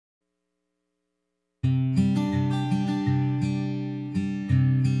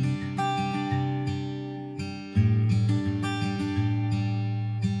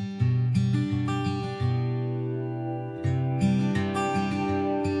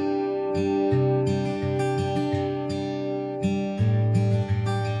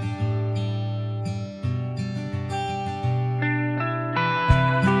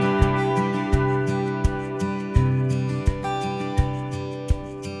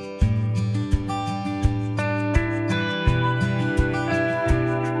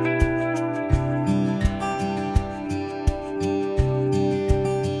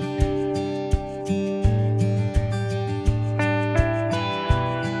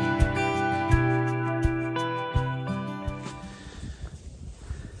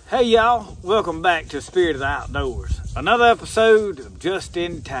Hey y'all, welcome back to Spirit of the Outdoors. Another episode of Just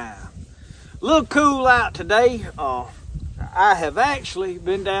in Time. A little cool out today. I have actually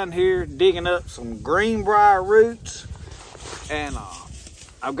been down here digging up some greenbrier roots, and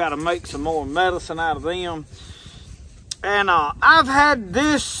I've got to make some more medicine out of them. And I've had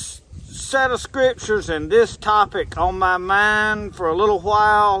this set of scriptures and this topic on my mind for a little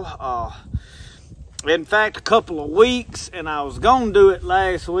while. In fact, a couple of weeks, and I was going to do it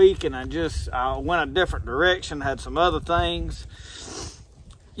last week, and I went a different direction, had some other things.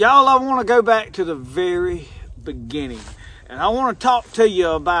 Y'all, I want to go back to the very beginning, and I want to talk to you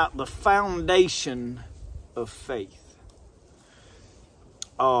about the foundation of faith.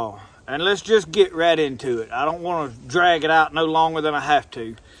 And let's just get right into it. I don't want to drag it out no longer than I have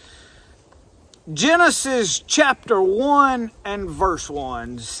to. Genesis chapter 1 and verse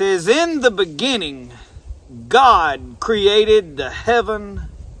 1 says, "In the beginning, God created the heaven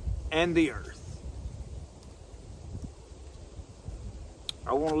and the earth."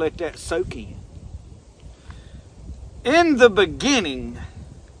 I want to let that soak in. In the beginning,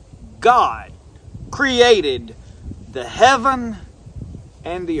 God created the heaven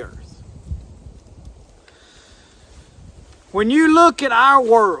and the earth. When you look at our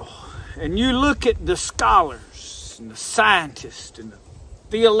world, and you look at the scholars and the scientists and the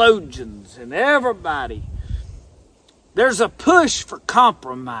theologians and everybody, there's a push for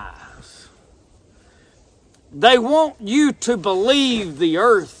compromise. They want you to believe the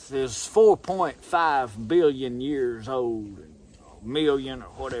earth is 4.5 billion years old, a million or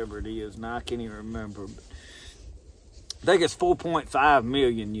whatever it is. Now I can't even remember. But I think it's 4.5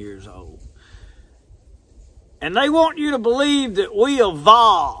 million years old. And they want you to believe that we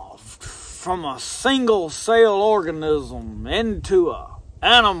evolved from a single cell organism into an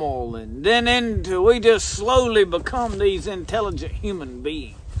animal, and then we just slowly become these intelligent human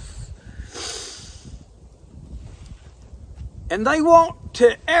beings. And they want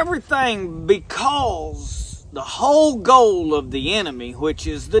to everything, because the whole goal of the enemy, which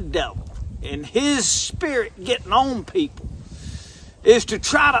is the devil, and his spirit getting on people, is to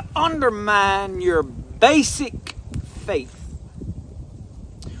try to undermine your basic faith.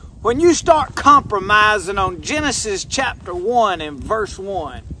 When you start compromising on Genesis chapter 1 and verse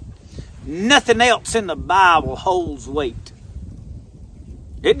 1, nothing else in the Bible holds weight.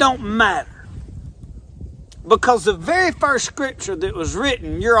 It don't matter. Because the very first scripture that was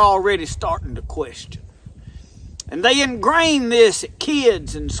written, you're already starting to question. And they ingrain this at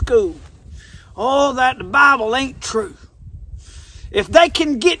kids in school. Oh, that the Bible ain't true. If they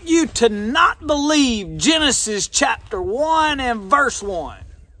can get you to not believe Genesis chapter 1 and verse 1,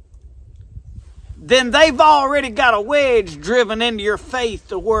 then they've already got a wedge driven into your faith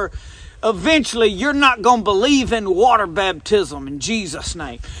to where eventually you're not going to believe in water baptism in Jesus'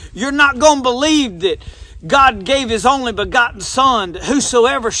 name. You're not going to believe that God gave His only begotten Son, that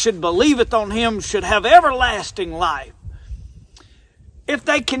whosoever should believeth on Him should have everlasting life. If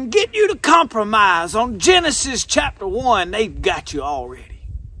they can get you to compromise on Genesis chapter 1, they've got you already.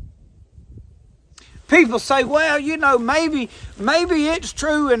 People say, well, you know, maybe it's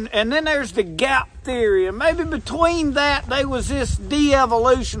true, and then there's the gap theory, and maybe between that there was this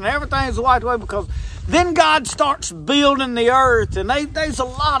de-evolution, and everything's wiped away, because then God starts building the earth, and there's a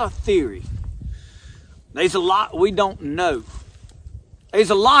lot of theory. There's a lot we don't know. There's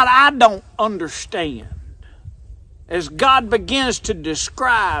a lot I don't understand. As God begins to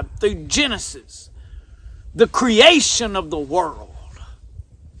describe through Genesis the creation of the world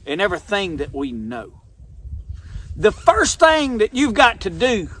and everything that we know. The first thing that you've got to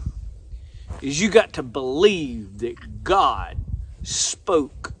do is you got to believe that God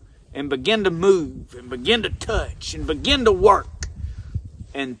spoke and began to move and begin to touch and begin to work,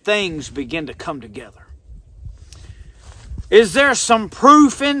 and things begin to come together. Is there some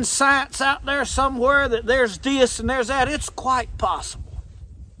proof in science out there somewhere that there's this and there's that? It's quite possible.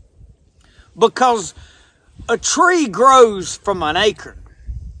 Because a tree grows from an acorn,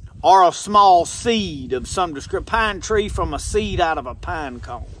 or a small seed of some description. Pine tree from a seed out of a pine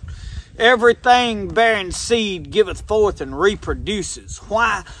cone. Everything bearing seed giveth forth and reproduces.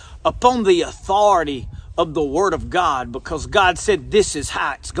 Why? Upon the authority of the Word of God, because God said this is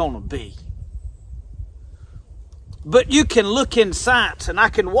how it's going to be. But you can look in science, and I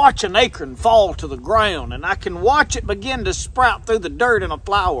can watch an acorn fall to the ground, and I can watch it begin to sprout through the dirt in a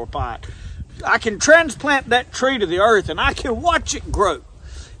flower pot. I can transplant that tree to the earth, and I can watch it grow.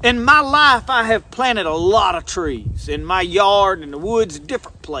 In my life, I have planted a lot of trees in my yard, in the woods,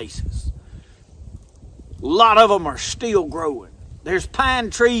 different places. A lot of them are still growing. There's pine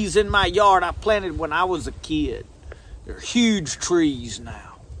trees in my yard I planted when I was a kid. They're huge trees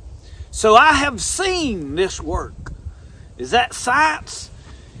now. So I have seen this work. Is that science?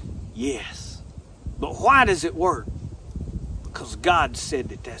 Yes. But why does it work? Because God said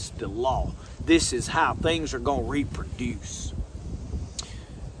that that's the law. This is how things are going to reproduce.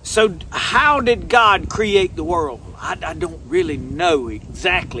 So how did God create the world? I don't really know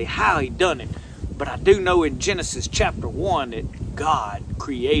exactly how he done it. But I do know in Genesis chapter 1 that God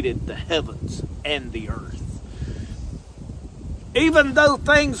created the heavens and the earth. Even though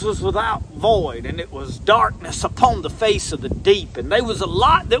things was without void and it was darkness upon the face of the deep, and there was a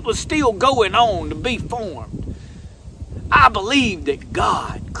lot that was still going on to be formed, I believe that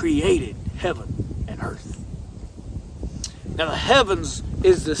God created heaven and earth. Now the heavens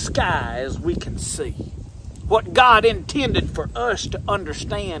is the sky as we can see. What God intended for us to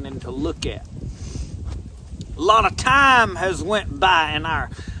understand and to look at. A lot of time has went by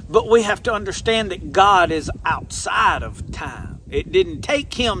but we have to understand that God is outside of time. It didn't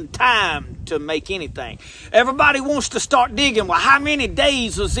take him time to make anything. Everybody wants to start digging. Well, how many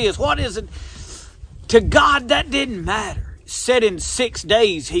days was this? What is it? To God, that didn't matter. It said in 6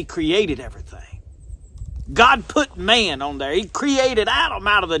 days he created everything. God put man on there. He created Adam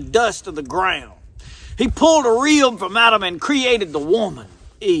out of the dust of the ground. He pulled a rib from Adam and created the woman,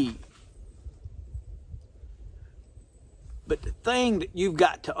 Eve. But the thing that you've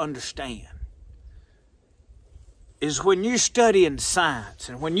got to understand is when you study in science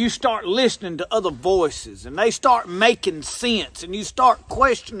and when you start listening to other voices and they start making sense and you start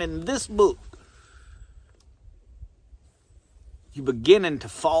questioning this book, you're beginning to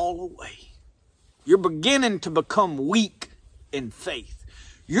fall away. You're beginning to become weak in faith.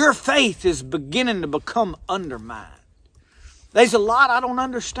 Your faith is beginning to become undermined. There's a lot I don't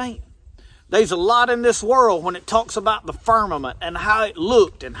understand. There's a lot in this world when it talks about the firmament and how it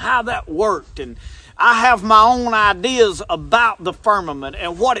looked and how that worked. And I have my own ideas about the firmament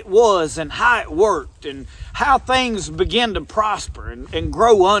and what it was and how it worked and how things began to prosper and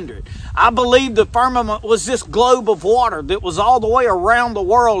grow under it. I believe the firmament was this globe of water that was all the way around the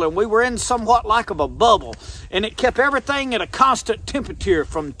world, and we were in somewhat like of a bubble, and it kept everything at a constant temperature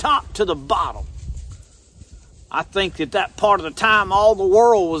from top to the bottom. I think that part of the time all the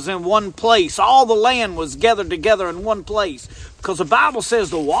world was in one place. All the land was gathered together in one place. Because the Bible says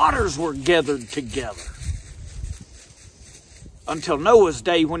the waters were gathered together. Until Noah's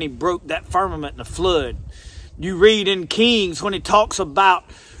day when he broke that firmament in the flood. You read in Kings when he talks about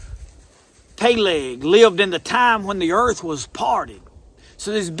Peleg lived in the time when the earth was parted.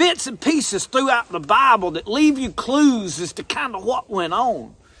 So there's bits and pieces throughout the Bible that leave you clues as to kind of what went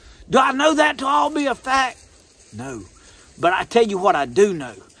on. Do I know that to all be a fact? No. But I tell you what I do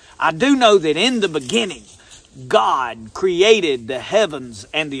know. I do know that in the beginning, God created the heavens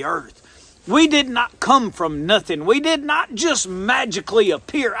and the earth. We did not come from nothing. We did not just magically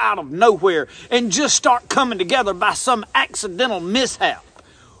appear out of nowhere and just start coming together by some accidental mishap.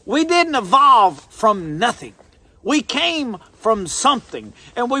 We didn't evolve from nothing. We came from something,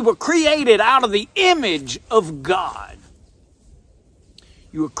 and we were created out of the image of God.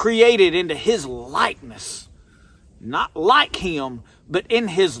 You were created into his likeness. Not like him, but in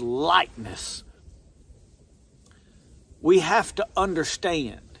his likeness. We have to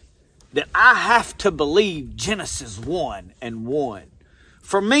understand that I have to believe Genesis 1:1.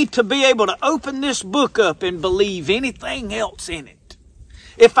 For me to be able to open this book up and believe anything else in it.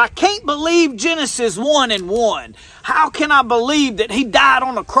 If I can't believe Genesis 1:1, how can I believe that he died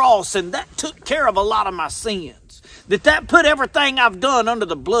on the cross and that took care of a lot of my sins? That put everything I've done under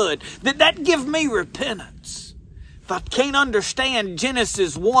the blood? That give me repentance? If I can't understand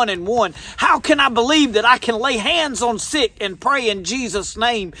Genesis 1:1, how can I believe that I can lay hands on sick and pray in Jesus'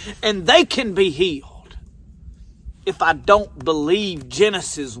 name and they can be healed? If I don't believe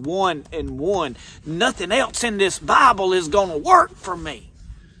Genesis 1:1, nothing else in this Bible is going to work for me.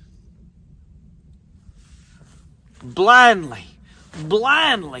 Blindly,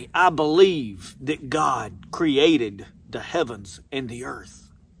 I believe that God created the heavens and the earth.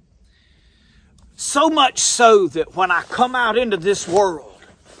 So much so that when I come out into this world,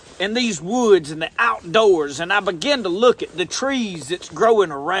 in these woods and the outdoors, and I begin to look at the trees that's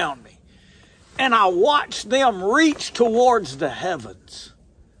growing around me, and I watch them reach towards the heavens,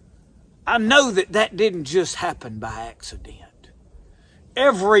 I know that didn't just happen by accident.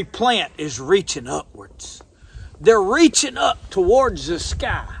 Every plant is reaching upwards. They're reaching up towards the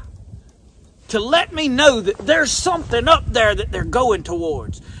sky to let me know that there's something up there that they're going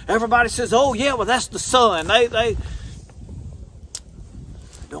towards. Everybody says, oh yeah, well that's the sun. They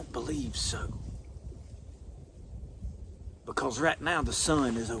don't believe so. Because right now the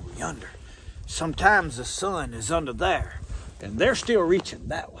sun is over yonder. Sometimes the sun is under there and they're still reaching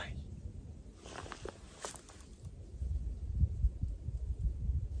that way.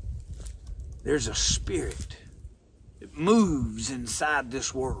 There's a spirit that moves inside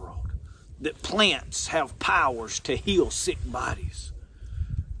this world, that plants have powers to heal sick bodies.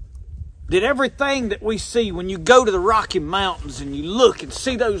 That everything that we see, when you go to the Rocky Mountains and you look and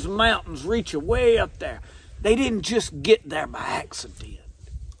see those mountains reaching way up there, they didn't just get there by accident.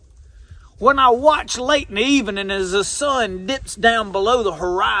 When I watch late in the evening as the sun dips down below the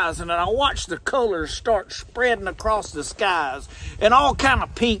horizon and I watch the colors start spreading across the skies and all kind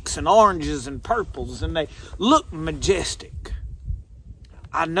of pinks and oranges and purples, and they look majestic,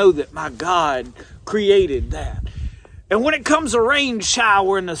 I know that my God created that. And when it comes a rain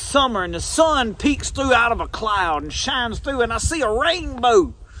shower in the summer and the sun peeks through out of a cloud and shines through and I see a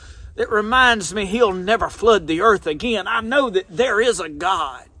rainbow that reminds me He'll never flood the earth again, I know that there is a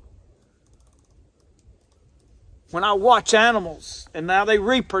God. When I watch animals and how they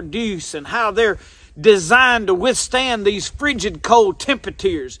reproduce and how they're designed to withstand these frigid cold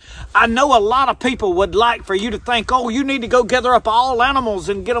temperatures, I know a lot of people would like for you to think, oh, you need to go gather up all animals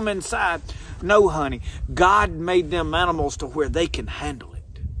and get them inside. No, honey. God made them animals to where they can handle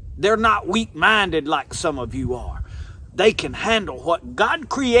it. They're not weak-minded like some of you are. They can handle what God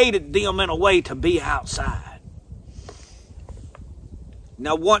created them in a way to be outside.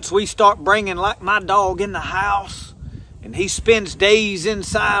 Now, once we start bringing, like my dog, in the house, and he spends days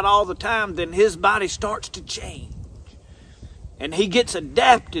inside all the time, then his body starts to change. And he gets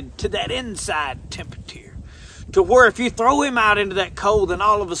adapted to that inside temperature, to where if you throw him out into that cold, then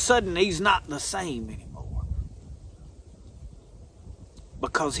all of a sudden he's not the same anymore.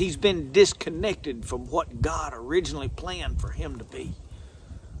 Because he's been disconnected from what God originally planned for him to be.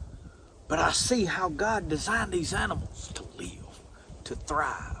 But I see how God designed these animals to live, to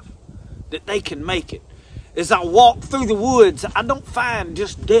thrive, that they can make it. As I walk through the woods, I don't find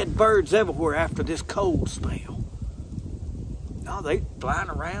just dead birds everywhere after this cold spell. No, they flying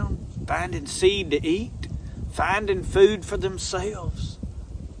around, finding seed to eat, finding food for themselves.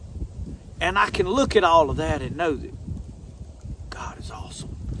 And I can look at all of that and know that God is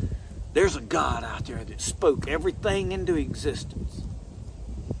awesome. There's a God out there that spoke everything into existence.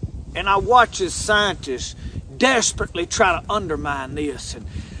 And I watch as scientists desperately try to undermine this, and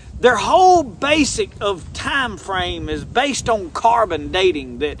their whole basic of time frame is based on carbon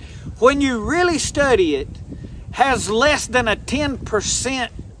dating that, when you really study it, has less than a 10%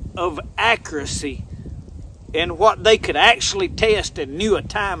 of accuracy in what they could actually test and knew a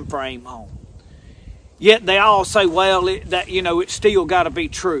time frame on. Yet they all say, well, it's still got to be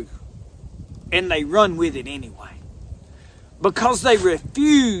true, and they run with it anyway, because they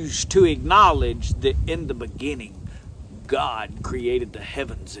refuse to acknowledge that in the beginning God created the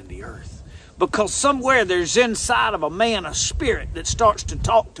heavens and the earth. Because somewhere there's inside of a man a spirit that starts to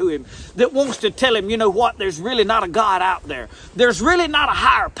talk to him, that wants to tell him, you know what, there's really not a God out there. There's really not a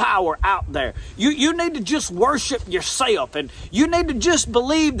higher power out there. You need to just worship yourself, and you need to just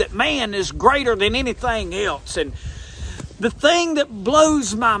believe that man is greater than anything else. And the thing that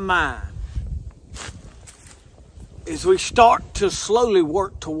blows my mind is we start to slowly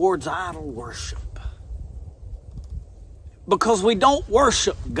work towards idol worship. Because we don't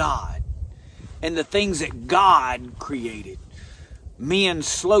worship God and the things that God created. Men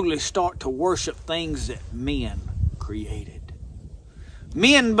slowly start to worship things that men created.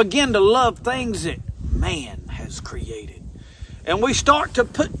 Men begin to love things that man has created. And we start to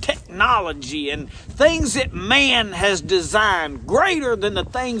put technology and things that man has designed greater than the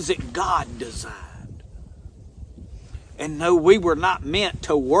things that God designed. And no, we were not meant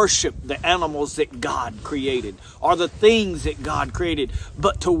to worship the animals that God created or the things that God created,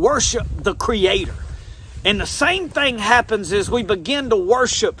 but to worship the Creator. And the same thing happens as we begin to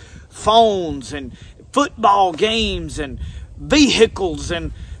worship phones and football games and vehicles.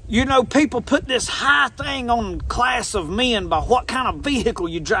 And, people put this high thing on class of men by what kind of vehicle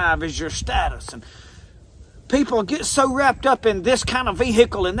you drive as your status. And people get so wrapped up in this kind of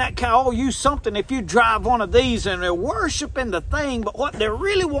vehicle and that kind of, oh, you something if you drive one of these, and they're worshiping the thing, but what they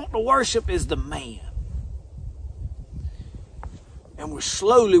really want to worship is the man. And we're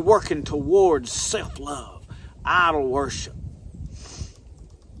slowly working towards self-love, idol worship.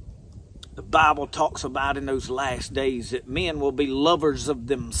 The Bible talks about in those last days that men will be lovers of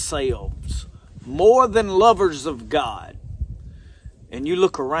themselves more than lovers of God. And you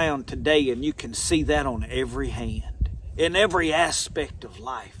look around today and you can see that on every hand, in every aspect of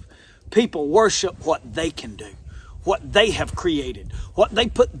life. People worship what they can do, what they have created, what they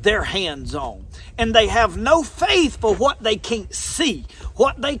put their hands on. And they have no faith for what they can't see,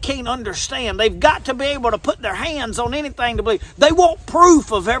 what they can't understand. They've got to be able to put their hands on anything to believe. They want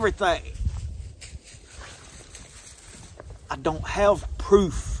proof of everything. I don't have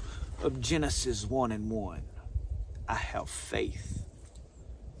proof of Genesis 1:1. I have faith.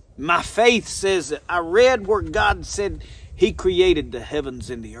 My faith says that I read where God said He created the heavens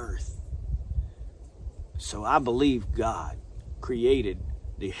and the earth. So I believe God created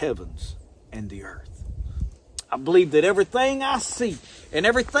the heavens and the earth. I believe that everything I see and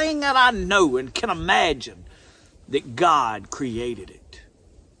everything that I know and can imagine, that God created it.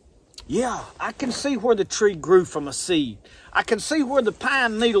 Yeah, I can see where the tree grew from a seed. I can see where the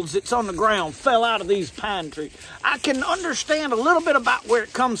pine needles that's on the ground fell out of these pine trees. I can understand a little bit about where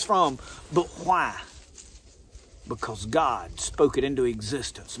it comes from. But why? Because God spoke it into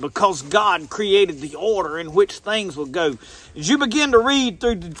existence. Because God created the order in which things will go. As you begin to read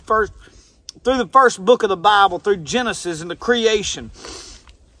through the first book of the Bible, through Genesis and the creation,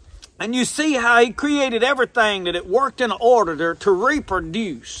 and you see how He created everything, that it worked in order to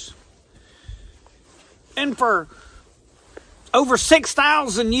reproduce. And for over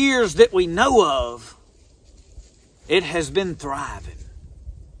 6,000 years that we know of, it has been thriving.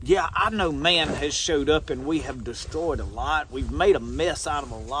 Yeah, I know man has showed up and we have destroyed a lot. We've made a mess out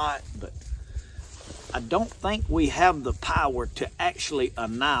of a lot, but I don't think we have the power to actually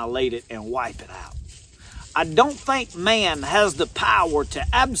annihilate it and wipe it out. I don't think man has the power to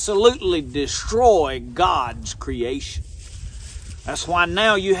absolutely destroy God's creation. That's why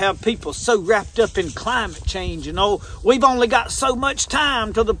now you have people so wrapped up in climate change and we've only got so much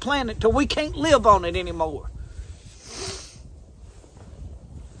time to the planet till we can't live on it anymore.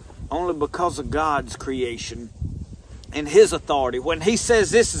 Only because of God's creation and His authority. When He says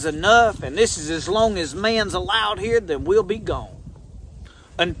this is enough and this is as long as man's allowed here, then we'll be gone.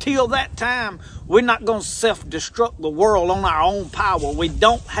 Until that time, we're not going to self-destruct the world on our own power. We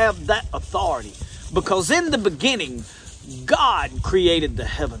don't have that authority. Because in the beginning, God created the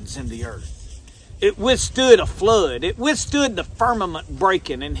heavens and the earth. It withstood a flood. It withstood the firmament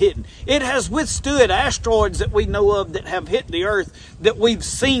breaking and hitting. It has withstood asteroids that we know of that have hit the earth, that we've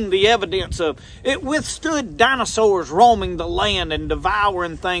seen the evidence of. It withstood dinosaurs roaming the land and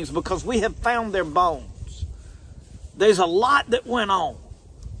devouring things because we have found their bones. There's a lot that went on.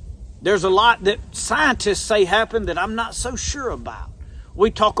 There's a lot that scientists say happened that I'm not so sure about. We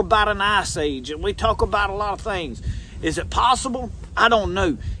talk about an ice age and we talk about a lot of things. Is it possible? I don't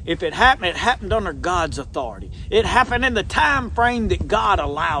know. If it happened under God's authority. It happened in the time frame that God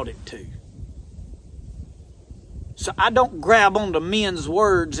allowed it to. So I don't grab onto men's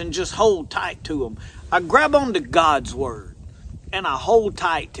words and just hold tight to them. I grab onto God's word and I hold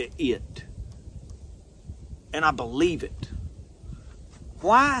tight to it. And I believe it.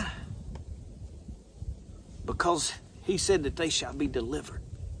 Why? Because He said that they shall be delivered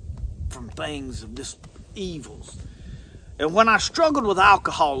from things of this evils. And when I struggled with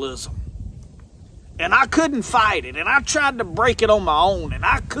alcoholism, and I couldn't fight it, and I tried to break it on my own, and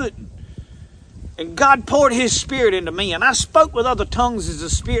I couldn't. And God poured His Spirit into me, and I spoke with other tongues as the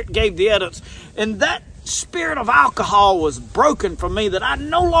Spirit gave the utterance. And that spirit of alcohol was broken from me, that I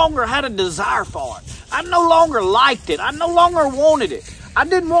no longer had a desire for it. I no longer liked it. I no longer wanted it. I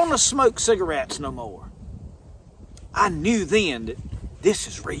didn't want to smoke cigarettes no more. I knew then that this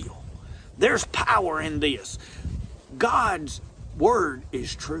is real. There's power in this. God's word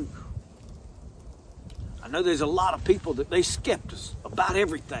is true. I know there's a lot of people that they skeptics about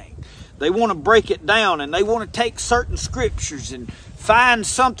everything. They want to break it down and they want to take certain scriptures and find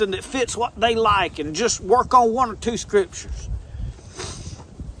something that fits what they like and just work on one or two scriptures.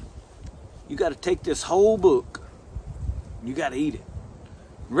 You got to take this whole book. You got to eat it.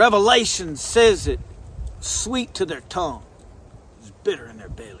 Revelation says it sweet to their tongue, it's bitter in their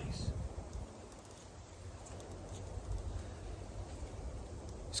bellies.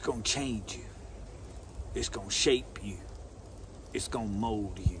 It's going to change you. It's going to shape you. It's going to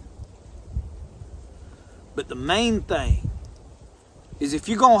mold you. But the main thing is, if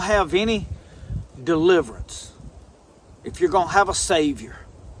you're going to have any deliverance, if you're going to have a Savior,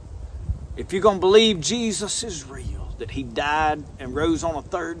 if you're going to believe Jesus is real, that He died and rose on a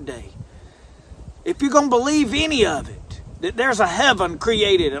third day, if you're going to believe any of it, that there's a heaven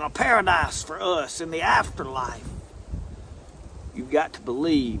created and a paradise for us in the afterlife, you've got to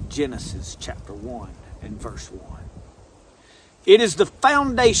believe Genesis chapter 1 and verse 1. It is the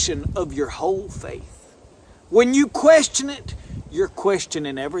foundation of your whole faith. When you question it, you're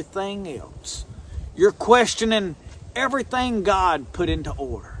questioning everything else. You're questioning everything God put into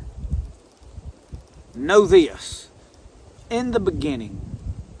order. Know this. In the beginning,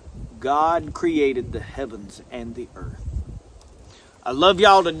 God created the heavens and the earth. I love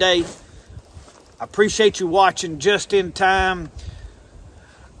y'all today. I appreciate you watching just in time.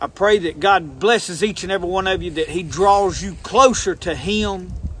 I pray that God blesses each and every one of you, that He draws you closer to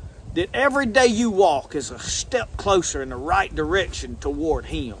Him, that every day you walk is a step closer in the right direction toward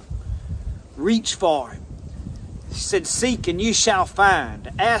Him. Reach for Him. He said, seek and you shall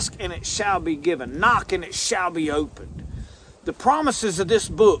find. Ask and it shall be given. Knock and it shall be opened. The promises of this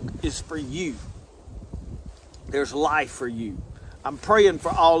book is for you. There's life for you. I'm praying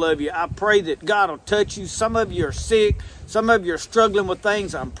for all of you. I pray that God will touch you. Some of you are sick. Some of you are struggling with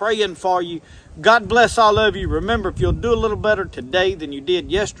things. I'm praying for you. God bless all of you. Remember, if you'll do a little better today than you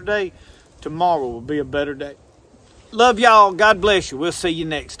did yesterday, tomorrow will be a better day. Love y'all. God bless you. We'll see you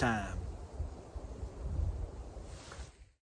next time.